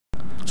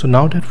So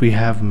now that we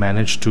have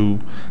managed to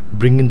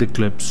bring in the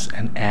clips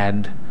and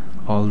add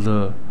all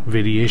the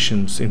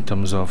variations in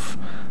terms of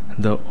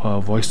the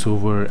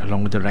voiceover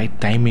along with the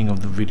right timing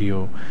of the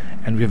video,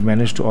 and we have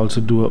managed to also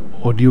do an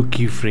audio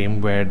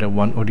keyframe where the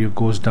one audio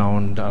goes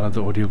down, the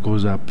other audio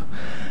goes up,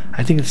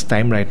 I think it's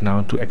time right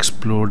now to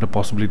explore the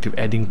possibility of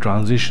adding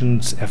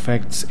transitions,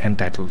 effects and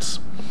titles.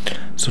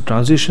 So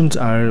transitions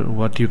are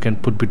what you can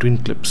put between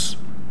clips,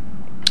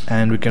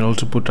 and we can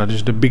also put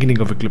transitions at the beginning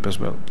of a clip as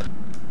well.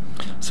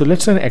 So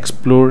let's then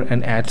explore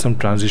and add some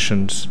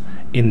transitions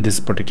in this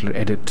particular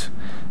edit.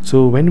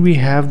 So when we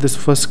have this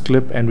first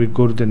clip and we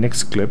go to the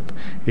next clip,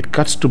 it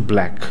cuts to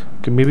black.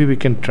 Okay, maybe we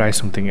can try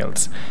something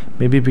else.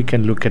 Maybe we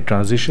can look at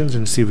transitions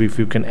and see if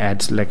you can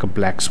add like a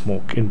black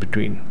smoke in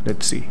between.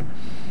 Let's see.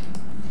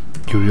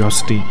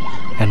 Curiosity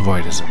and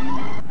voyeurism.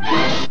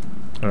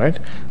 Alright,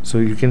 so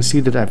you can see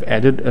that I've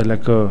added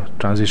like a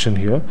transition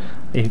here.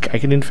 I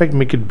can in fact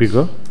make it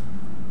bigger.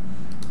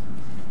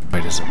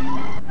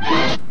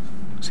 Voyeurism.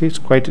 See, it's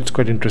quite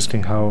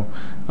interesting how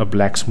a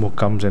black smoke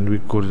comes and we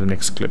go to the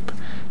next clip.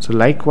 So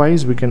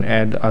likewise we can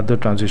add other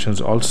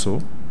transitions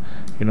also,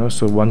 you know.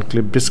 So one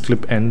clip, this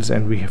clip ends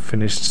and we have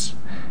finished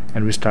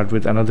and we start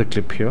with another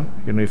clip here,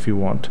 you know, if you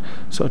want.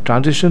 So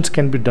transitions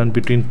can be done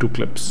between two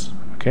clips.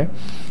 Okay,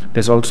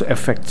 there's also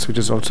effects, which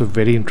is also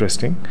very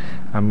interesting.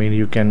 I mean,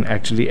 you can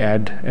actually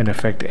add an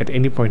effect at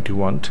any point you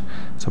want.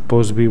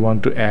 Suppose we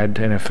want to add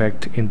an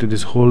effect into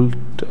this whole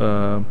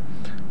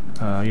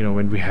you know,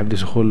 when we have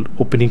this whole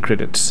opening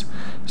credits.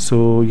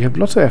 So you have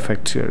lots of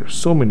effects here,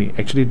 so many.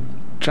 Actually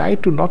try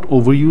to not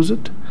overuse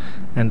it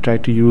and try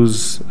to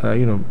use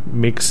you know,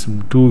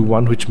 do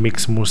one which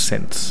makes more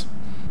sense.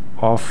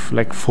 Of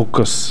like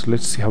focus,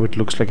 let's see how it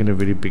looks like in the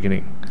very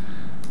beginning.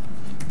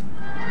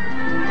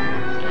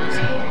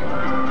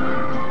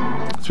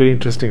 It's very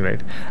interesting,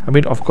 right? I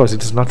mean, of course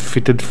it is not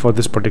fitted for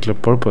this particular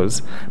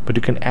purpose, but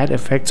you can add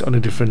effects on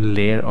a different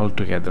layer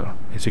altogether,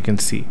 as you can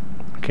see.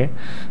 Okay,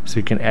 so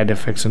you can add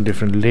effects on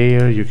different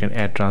layer. You can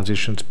add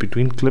transitions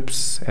between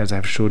clips, as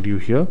I've showed you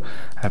here.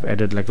 I've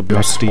added like a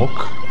black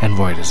smoke and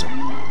voyeurism.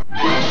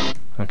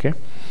 Okay,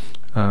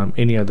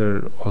 any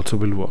other also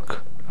will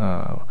work.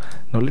 Now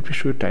let me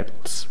show you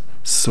titles.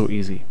 So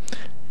easy.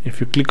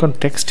 If you click on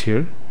text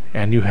here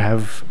and you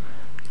have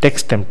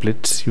text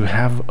templates, you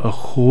have a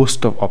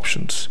host of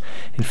options.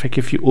 In fact,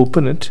 if you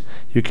open it,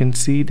 you can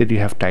see that you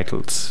have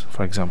titles,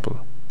 for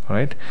example. All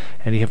right,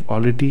 and you have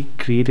already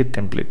created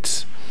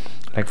templates.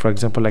 Like for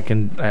example, I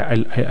think I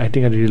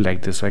really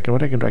like this. So I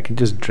can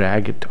just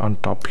drag it on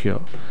top here,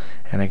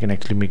 and I can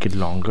actually make it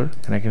longer,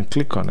 and I can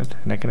click on it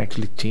and I can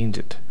actually change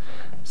it.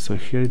 So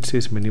here it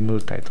says minimal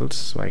titles,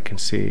 so I can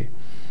say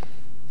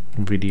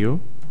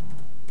video,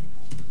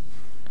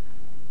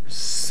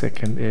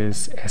 second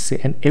is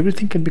essay, and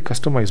everything can be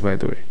customized, by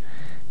the way.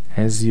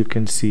 As you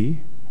can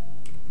see,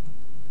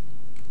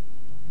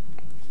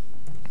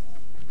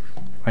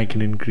 I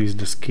can increase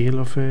the scale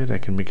of it, I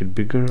can make it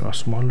bigger or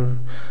smaller,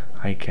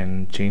 I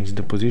can change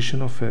the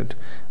position of it,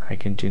 I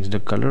can change the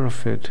color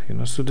of it, you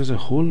know. So there's a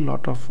whole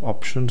lot of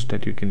options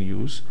that you can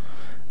use,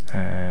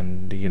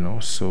 and you know,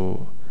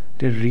 so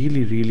there are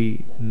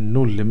really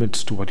no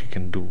limits to what you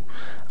can do.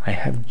 I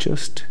have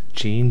just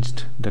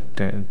changed the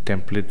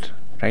template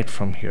right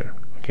from here.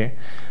 Okay,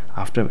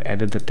 after I've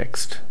added the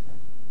text,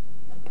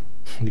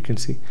 you can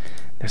see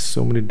there's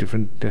so many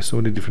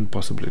different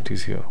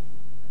possibilities here.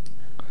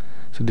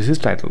 So this is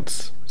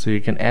titles, so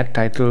you can add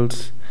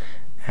titles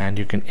and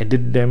you can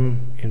edit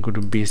them and go to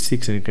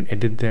basics, and you can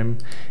edit them.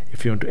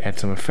 If you want to add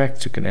some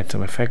effects, you can add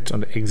some effects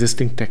on the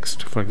existing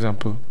text. For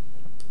example,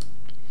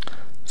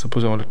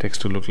 suppose I want the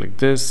text to look like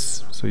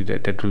this, so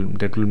that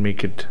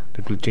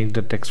will change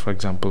the text, for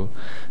example.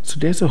 So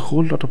there's a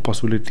whole lot of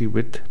possibility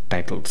with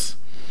titles.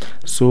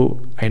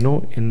 So I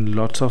know in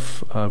lots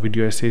of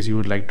video essays you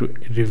would like to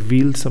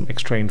reveal some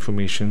extra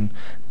information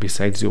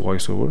besides your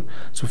voiceover,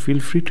 so feel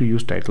free to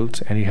use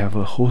titles, and you have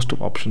a host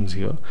of options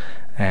here.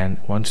 And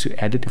once you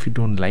add it, if you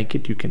don't like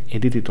it, you can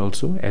edit it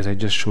also. As I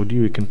just showed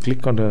you, you can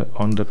click on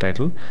the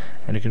title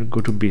and you can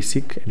go to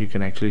basic, and you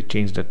can actually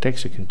change the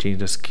text, you can change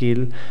the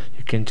scale,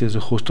 you can change a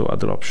host of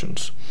other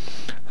options.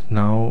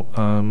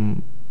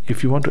 Now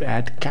if you want to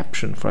add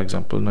caption, for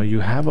example, now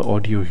you have an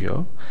audio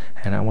here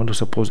and I want to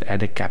suppose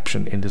add a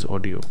caption in this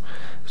audio.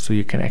 So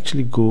you can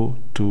actually go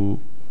to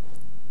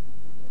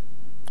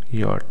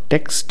your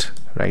text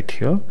right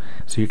here,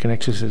 so you can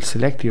actually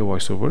select your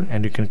voiceover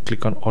and you can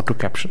click on auto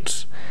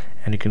captions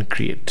and you can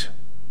create,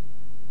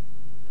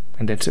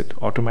 and that's it.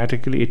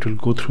 Automatically it will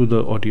go through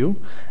the audio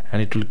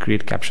and it will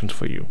create captions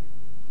for you.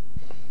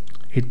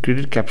 It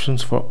created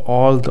captions for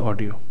all the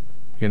audio,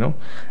 you know.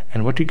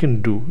 And what you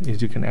can do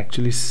is you can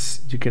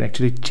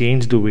actually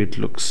change the way it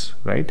looks.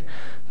 Right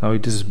now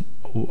it is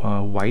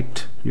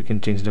white. You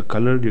can change the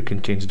color, you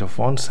can change the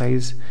font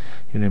size,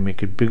 you know,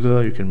 make it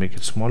bigger, you can make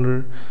it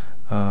smaller.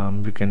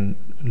 You can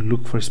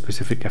look for a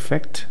specific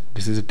effect.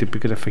 This is a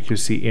typical effect you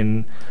see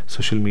in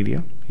social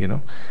media, you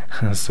know.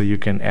 So you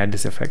can add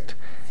this effect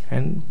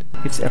and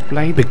it's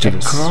applied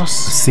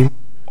across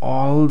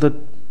all the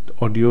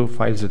audio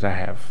files that I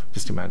have,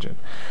 just imagine.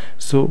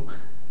 So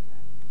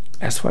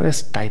as far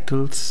as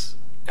titles,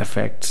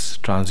 effects,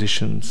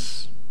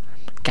 transitions,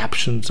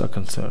 captions are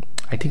concerned,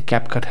 I think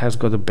CapCut has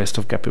got the best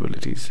of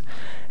capabilities,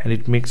 and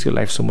it makes your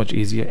life so much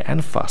easier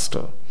and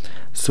faster.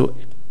 So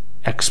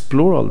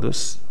explore all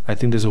this. I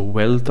think there's a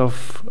wealth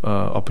of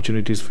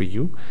opportunities for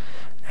you,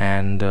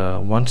 and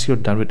once you're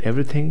done with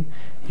everything,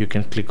 you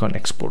can click on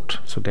export.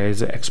 So there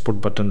is an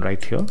export button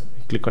right here.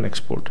 Click on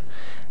export,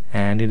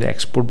 and in the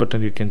export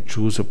button you can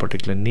choose a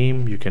particular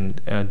name. You can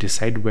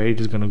decide where it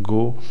is going to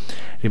go.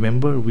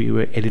 Remember, we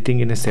were editing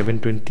in a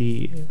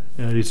 720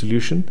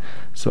 resolution,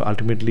 so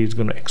ultimately it's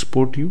going to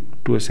export you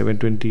to a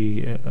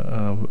 720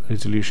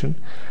 resolution.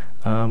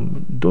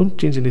 Don't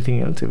change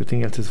anything else.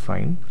 Everything else is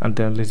fine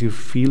unless you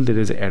feel there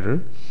is an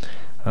error,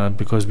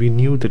 because we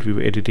knew that we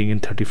were editing in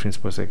 30 frames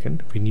per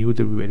second. We knew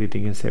that we were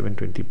editing in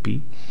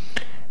 720p.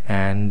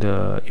 And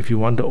if you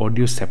want the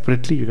audio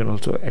separately, you can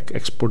also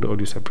export the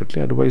audio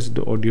separately. Otherwise,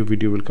 the audio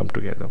video will come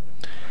together.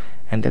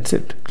 And that's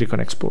it. Click on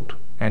export,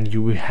 and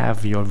you will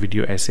have your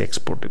video essay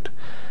exported.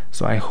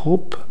 So I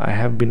hope I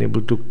have been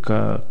able to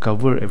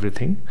cover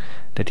everything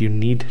that you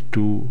need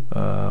to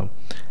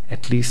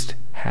at least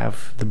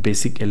have the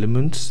basic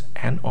elements,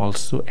 and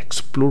also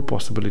explore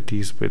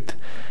possibilities with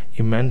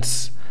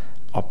immense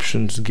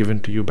options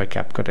given to you by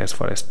CapCut as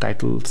far as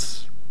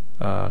titles,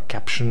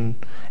 caption,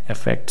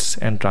 effects,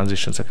 and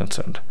transitions are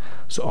concerned.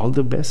 So all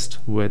the best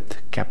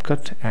with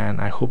CapCut, and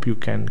I hope you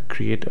can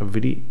create a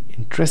very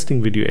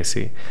interesting video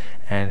essay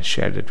and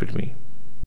share it with me.